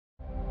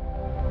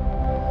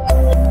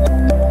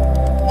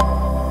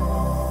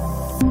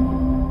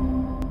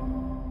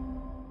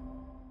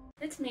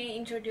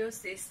introduce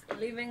this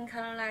living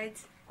color light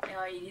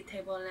LED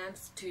table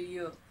lamps to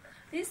you.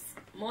 This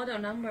model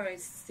number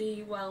is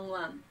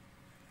C11.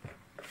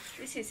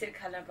 This is a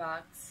color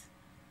box.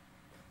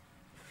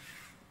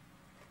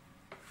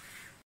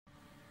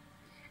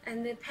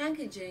 And the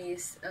packaging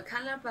is a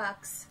color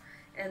box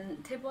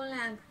and table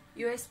lamp,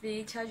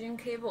 USB charging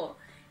cable,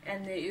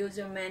 and the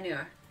user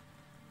manual.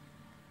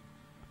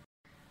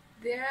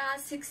 There are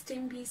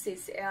 16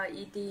 pieces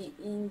LED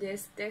in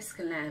this desk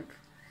lamp,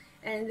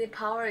 and the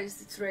power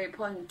is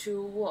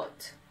 3.2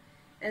 watt,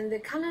 and the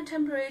color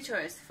temperature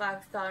is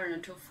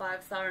 5000 to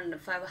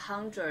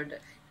 5500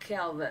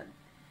 Kelvin,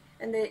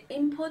 and the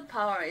input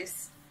power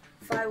is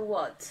 5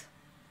 watt.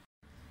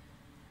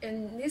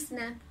 In this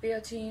lamp,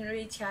 built-in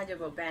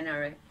rechargeable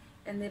battery,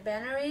 and the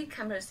battery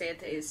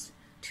capacity is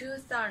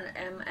 2000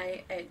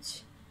 mAh.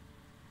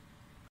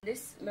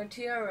 This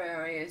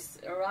material is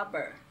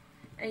rubber,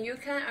 and you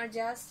can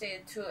adjust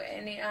it to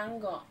any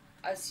angle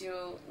as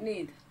you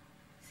need.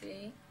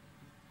 See?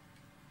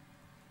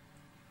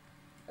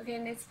 Okay,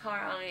 let's power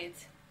on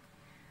it.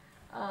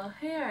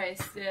 Here is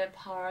the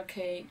power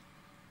key.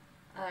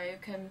 You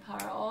can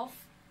power off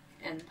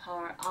and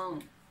power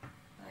on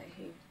right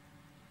here.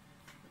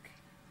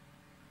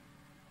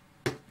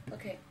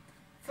 Okay,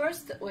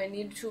 first we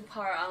need to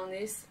power on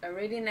this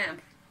reading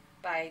lamp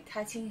by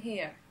touching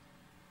here.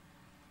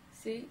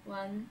 See,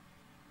 1,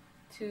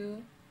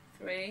 2,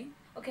 3.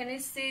 Okay,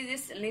 let's see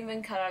this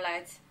living color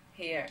light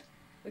here.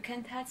 We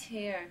can touch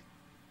here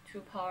to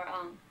power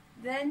on.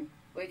 Then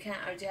we can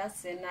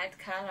adjust the night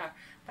color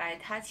by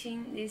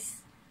touching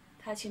this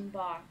touching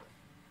bar.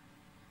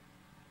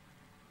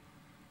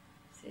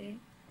 See?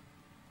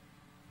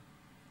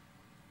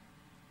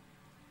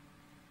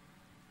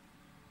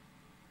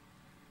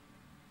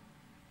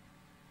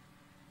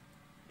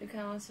 You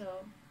can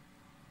also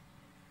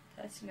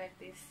touch like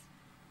this.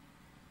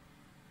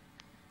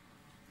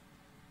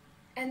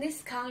 And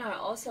this color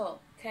also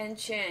can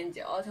change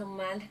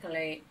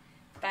automatically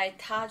by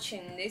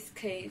touching this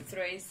key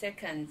 3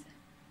 seconds.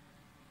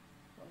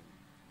 1,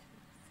 2,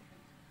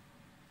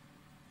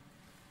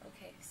 3.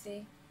 Okay,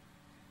 see?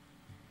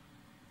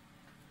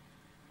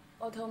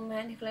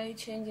 Automatically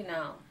changing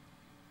now.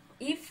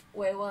 If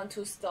we want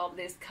to stop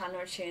this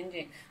color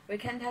changing, we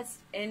can touch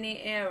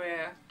any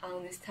area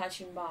on this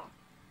touching bar.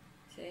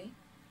 See?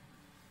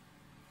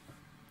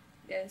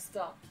 Then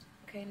stop.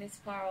 Okay, let's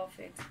power off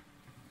it.